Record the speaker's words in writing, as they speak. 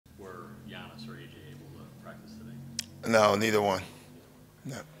practice today? No, neither one.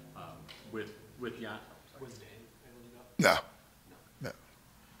 No. With Giannis? Was Dane able to go? No. No. No.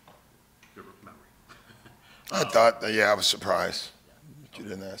 Good memory. I thought, yeah, I was surprised. But you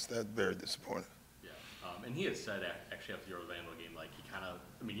didn't ask that. Very disappointed. Yeah. And he had said actually after the Orlando game, like he kind of,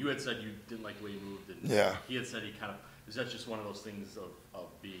 I mean, you had said you didn't like the way he moved, and Yeah. he had said he kind of, is that just one of those things of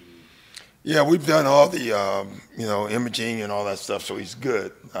being? Yeah, we've done all the, imaging and all that stuff, so he's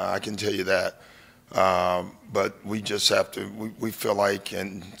good. I can tell you that. But we just have to, we feel like,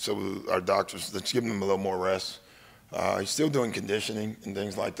 and so our doctors, let's give him a little more rest. He's still doing conditioning and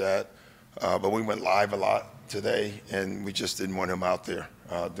things like that. But we went live a lot today, and we just didn't want him out there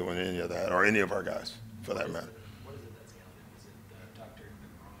doing any of that, or any of our guys, for that matter. What is it that's ailing him? Is it the doctor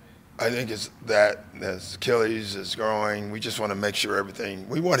I think it's that his Achilles is growing. We just want to make sure everything.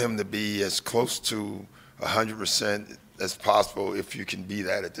 We want him to be as close to 100% as possible, if you can be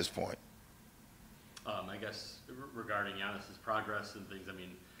that at this point. I guess regarding Giannis's progress and things, I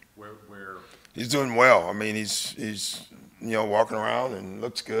mean, where He's doing well. I mean, he's walking around and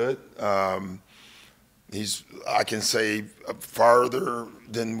looks good. He's, I can say, farther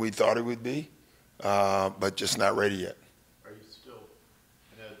than we thought he would be, but just not ready yet. Are you still,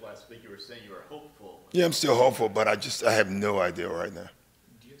 I know last week you were saying you were hopeful. Yeah, I'm still hopeful, but I have no idea right now.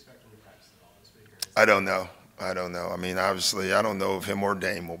 Do you expect him to practice at all this week? Or is I don't know. I don't know. I mean, obviously, I don't know if him or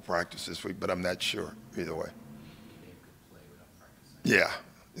Dame will practice this week, but I'm not sure either way. Dave could play without practicing?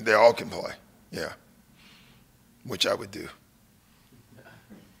 Yeah, they all can play. Yeah, which I would do. I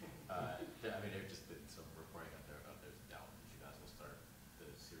mean, there's just been some reporting out there about there's doubt that you guys will start the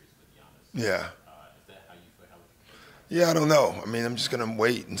series with Giannis. Yeah. Is that how you feel? How would you feel? Yeah, I don't know. I mean, I'm just going to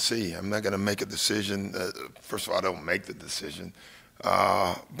wait and see. I'm not going to make a decision. First of all, I don't make the decision.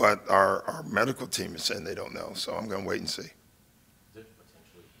 But our medical team is saying they don't know, so I'm going to wait and see. Is it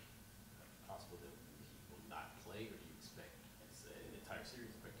potentially possible that he will not play, or do you expect an entire series,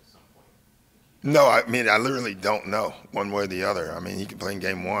 expect at some point? No, I mean, I literally don't know one way or the other. I mean, he can play in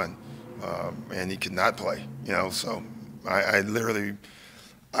game one, and he could not play, so I literally,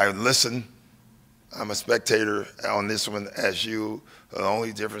 I listen. I'm a spectator on this one as you. The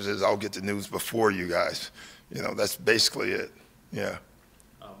only difference is I'll get the news before you guys. That's basically it. Yeah.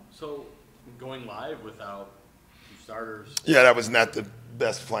 So going live without two starters. Yeah, that was not the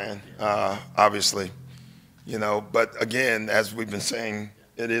best plan, obviously. But again, as we've been saying,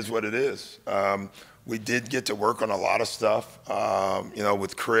 it is what it is. We did get to work on a lot of stuff,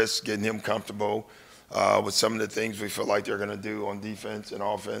 with Chris, getting him comfortable with some of the things we feel like they're going to do on defense and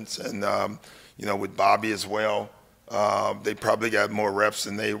offense. And, with Bobby as well. They probably got more reps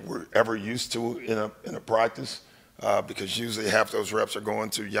than they were ever used to in a practice. Because usually half those reps are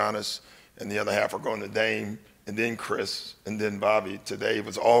going to Giannis and the other half are going to Dame and then Chris and then Bobby. Today it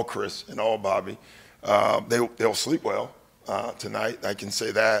was all Chris and all Bobby. They'll sleep well tonight. I can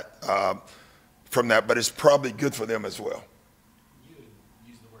say that from that, but it's probably good for them as well. You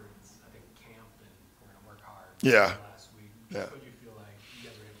used the words, I think, camp and we're going to work hard. Yeah. Last week. Yeah. What do you feel like you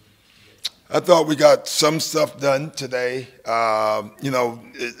guys were able to get done? I thought we got some stuff done today.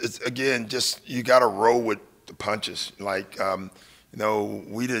 It's again, just you got to roll with the punches. Like,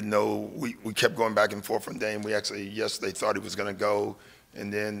 we didn't know. We kept going back and forth from Dame. We actually yesterday thought he was going to go,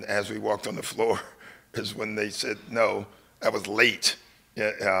 and then as we walked on the floor, is when they said no. That was late.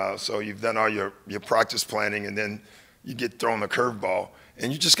 Yeah. So you've done all your practice planning, and then you get thrown a curveball,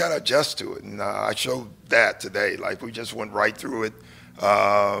 and you just got to adjust to it. And I showed that today. Like we just went right through it.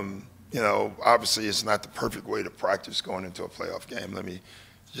 Obviously it's not the perfect way to practice going into a playoff game. Let me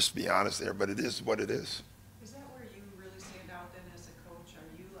just be honest there, but it is what it is. Is that where you really stand out then as a coach? Are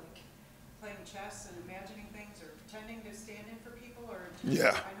you like playing chess and imagining things or pretending to stand in for people? Or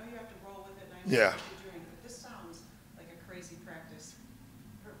Yeah. I know you have to roll with it and I know Yeah. what you're doing, but this sounds like a crazy practice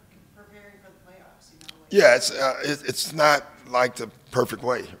preparing for the playoffs, Yeah, it's not like the perfect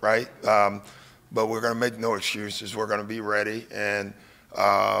way, right? But we're going to make no excuses. We're going to be ready. And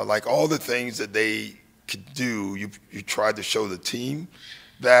like all the things that they could do, you tried to show the team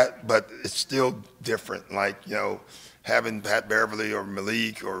that, but it's still different. Like, having Pat Beverly or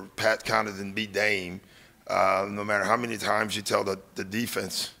Malik or Pat Connaughton beat Dame, no matter how many times you tell the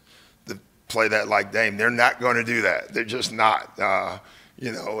defense to play that like Dame, they're not going to do that. They're just not,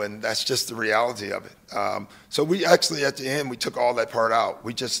 and that's just the reality of it. So we actually, at the end, we took all that part out.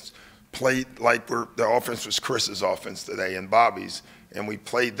 We just played like the offense was Chris's offense today and Bobby's, and we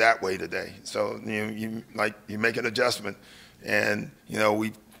played that way today. So you make an adjustment, and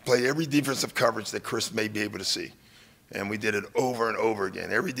we play every defensive coverage that Chris may be able to see, and we did it over and over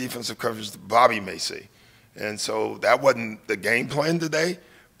again. Every defensive coverage that Bobby may see, and so that wasn't the game plan today,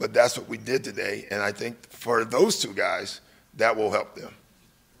 But that's what we did today, and I think for those two guys, that will help them.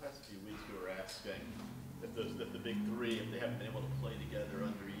 The last few weeks we were asking if the big three, if they haven't been able to play together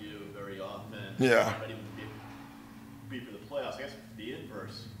under you very often, Yeah. might even be for the playoffs. I guess the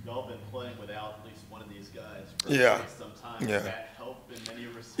inverse. Y'all been playing without at least one of these guys for Yeah. quite some time. Yeah. Does that help in many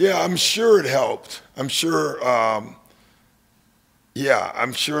respects? Yeah, I'm sure it helped. I'm sure, I'm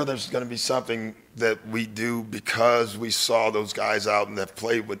sure there's going to be something that we do because we saw those guys out and have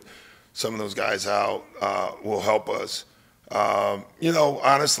played with some of those guys out will help us.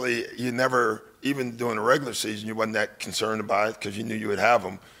 Honestly, you never, even during the regular season, you wasn't that concerned about it because you knew you would have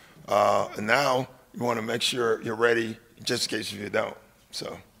them. And now you want to make sure you're ready just in case you don't.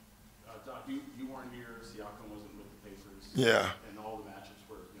 So. Doc, you weren't here. Siakam wasn't with the Pacers. Yeah. And all the matchups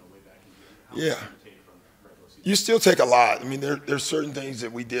were way back in June. Yeah. How much did you take from the regular season? You still take a lot. I mean, there's certain things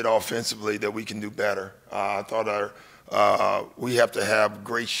that we did offensively that we can do better. I thought we have to have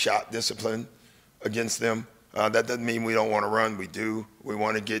great shot discipline against them. That doesn't mean we don't want to run. We do. We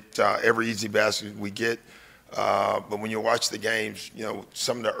want to get every easy basket we get. But when you watch the games,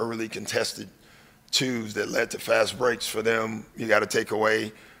 some of the early contested twos that led to fast breaks for them, you got to take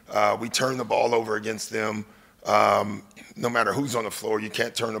away. We turn the ball over against them. No matter who's on the floor, you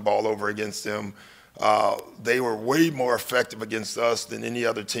can't turn the ball over against them. They were way more effective against us than any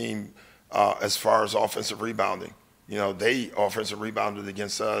other team as far as offensive rebounding. They offensive rebounded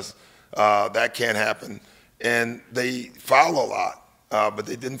against us. That can't happen. And they foul a lot, but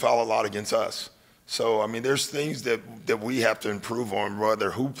they didn't foul a lot against us. So, I mean, there's things that we have to improve on,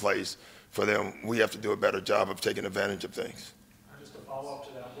 whether who plays for them. We have to do a better job of taking advantage of things. Just to follow up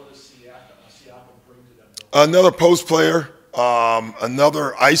to that, what does Siakam bring to them? Another post player,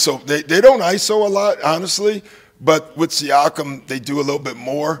 another ISO. They don't ISO a lot, honestly, but with Siakam, they do a little bit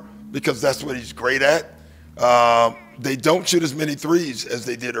more because that's what he's great at. They don't shoot as many threes as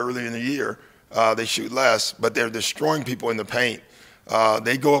they did earlier in the year. They shoot less, but they're destroying people in the paint.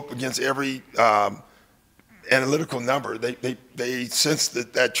 They go up against every analytical number. They since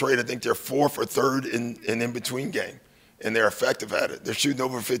that trade, I think they're fourth or third in in-between game, and they're effective at it. They're shooting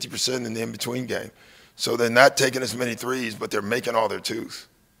over 50% in the in-between game. So they're not taking as many threes, but they're making all their twos.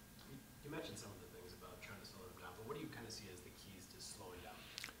 You mentioned some of the things about trying to slow them down, but what do you kind of see as the keys to slowing down?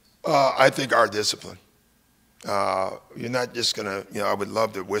 I think our discipline. You're not just going to, I would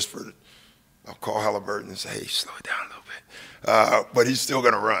love to whisper, I'll call Halliburton and say, hey, slow it down a little bit. But he's still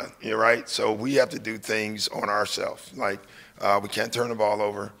going to run, right? So we have to do things on ourselves. Like we can't turn the ball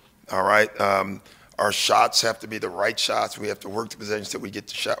over, all right? Our shots have to be the right shots. We have to work the possessions till we get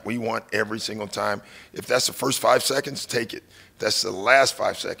the shot we want every single time. If that's the first 5 seconds, take it. If that's the last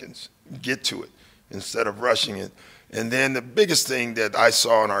 5 seconds, get to it instead of rushing it. And then the biggest thing that I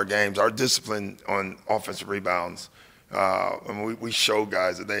saw in our games, our discipline on offensive rebounds. We showed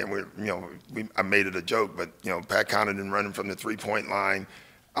guys today, and I made it a joke, but Pat Connaughton running from the 3-point line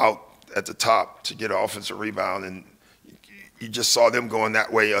out at the top to get an offensive rebound, and you just saw them going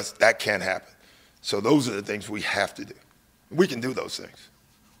that way. That can't happen. So those are the things we have to do. We can do those things.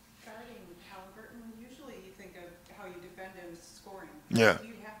 Guarding Halliburton, usually you think of how you defend him scoring. Yeah. Do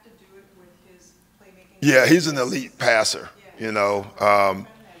you have to do it with his playmaking? Yeah, he's an elite passer. Yeah.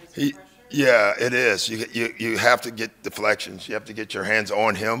 Yeah, it is. You have to get deflections. You have to get your hands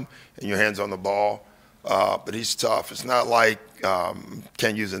on him and your hands on the ball. But he's tough. It's not like,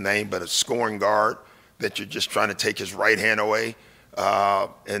 can't use a name, but a scoring guard that you're just trying to take his right hand away.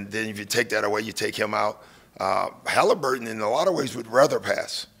 And then if you take that away, you take him out. Halliburton, in a lot of ways, would rather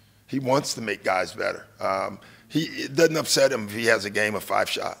pass. He wants to make guys better. It doesn't upset him if he has a game of 5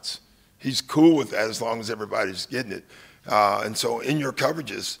 shots. He's cool with that as long as everybody's getting it. And so in your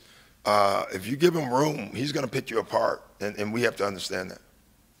coverages, if you give him room, he's going to pick you apart, and we have to understand that.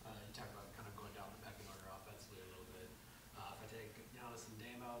 You talk about kind of going down the pecking order offensively a little bit. If I take Giannis and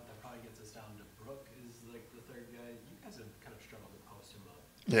Dame out, that probably gets us down to Brook is like the third guy. You guys have kind of struggled to post him up.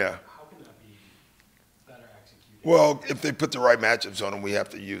 Yeah. How can that be better executed? Well, if they put the right matchups on him, we have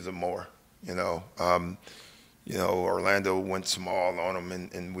to use them more. Orlando went small on him,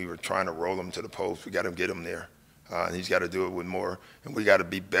 and we were trying to roll him to the post. We got to get him there. And he's got to do it with more, and we got to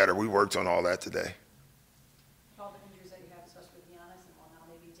be better. We worked on all that today. All the injuries that you have, especially with Giannis and now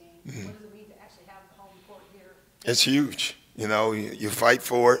maybe Dame, what does it mean to actually have the home court here? It's huge. You fight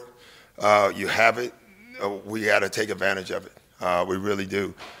for it. You have it. We got to take advantage of it. We really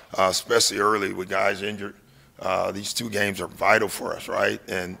do, especially early with guys injured. These 2 games are vital for us, right?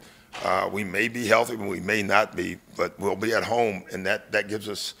 And we may be healthy, but we may not be, but we'll be at home, and that gives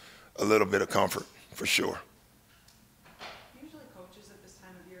us a little bit of comfort for sure. Usually coaches at this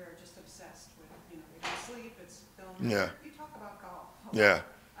time of year are just obsessed with, they sleep, it's film. Yeah. You talk about golf. Yeah.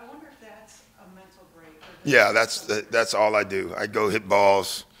 Yeah, that's all I do. I go hit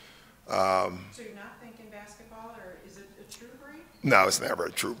balls. So you're not thinking basketball, or is it a true break? No, it's never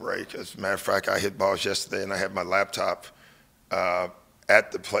a true break. As a matter of fact, I hit balls yesterday, and I had my laptop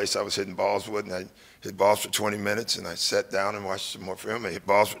at the place I was hitting balls with, and I hit balls for 20 minutes, and I sat down and watched some more film. I hit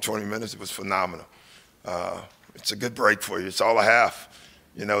balls for 20 minutes. It was phenomenal. It's a good break for you. It's all I have,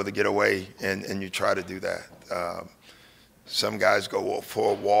 to get away, and you try to do that. Some guys go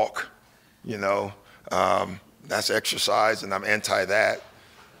for a walk, that's exercise, and I'm anti that.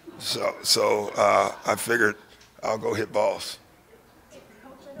 So I figured I'll go hit balls.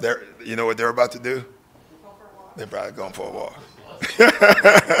 You know what they're about to do? They're probably going for a walk. Hey,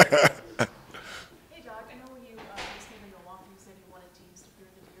 Doc, I know when you just came in Milwaukee, you said you wanted teams to fear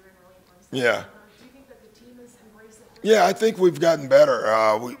the deer and really embrace it. Yeah. Do you think that the team has embraced it? Yeah, I think we've gotten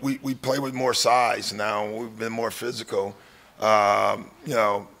better. We play with more size now. We've been more physical. I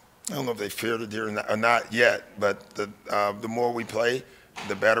don't know if they fear the deer or not yet, but the more we play,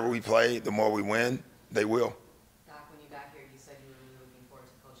 the better we play, the more we win, they will. Doc, when you got here, you said you were really looking forward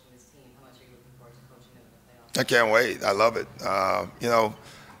to coaching this team. How much are you looking forward to coaching them in the playoffs? I can't wait. I love it.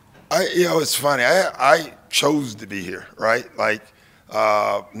 It's funny. I chose to be here, right? Like,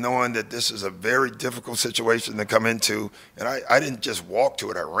 knowing that this is a very difficult situation to come into, and I didn't just walk to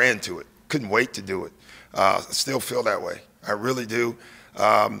it. I ran to it. Couldn't wait to do it. Still feel that way. I really do.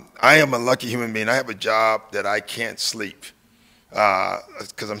 I am a lucky human being. I have a job that I can't sleep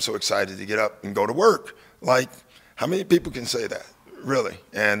because I'm so excited to get up and go to work. Like, how many people can say that, really?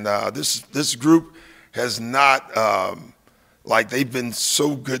 And this group has not, they've been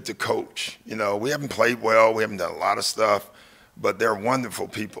so good to coach. We haven't played well. We haven't done a lot of stuff, but they're wonderful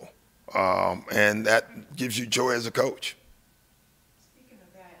people. And that gives you joy as a coach. Speaking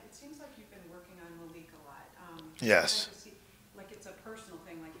of that, it seems like you've been working on Malik a lot. Yes. Like it's a personal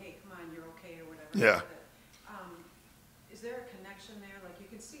thing, like, hey, come on, you're okay, or whatever. Yeah. Is there a connection there? Like, you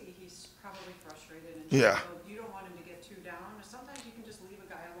can see he's probably frustrated, and Yeah. you don't want him to get too down. Sometimes you can just leave a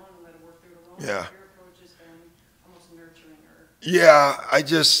guy alone and let him work through the moment. Yeah. Your approach has been almost nurturing, or Yeah, I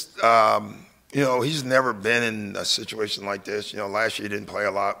just, he's never been in a situation like this. Last year he didn't play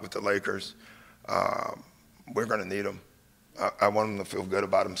a lot with the Lakers. We're going to need him. I want him to feel good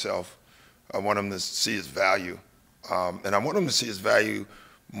about himself. I want him to see his value. And I want him to see his value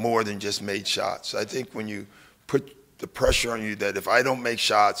more than just made shots. I think when you put the pressure on you that if I don't make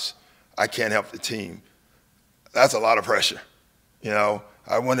shots, I can't help the team, that's a lot of pressure.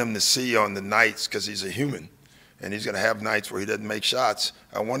 I want him to see on the nights, because he's a human, and he's going to have nights where he doesn't make shots.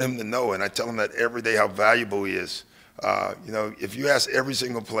 I want him to know, and I tell him that every day, how valuable he is. If you ask every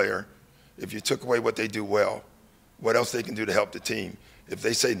single player, if you took away what they do well, what else they can do to help the team, if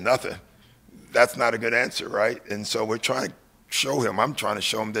they say nothing, that's not a good answer, right? And so we're trying to show him, I'm trying to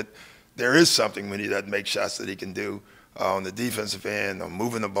show him that there is something when he doesn't make shots that he can do on the defensive end, on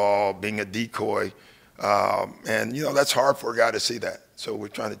moving the ball, being a decoy. And that's hard for a guy to see that. So we're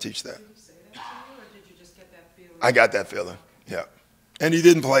trying to teach that. did he say that to you, or did you just get that feeling? I got that feeling, yeah. And he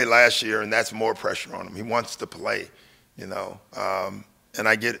didn't play last year, and that's more pressure on him. He wants to play, and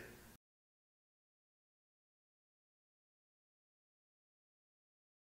I get it.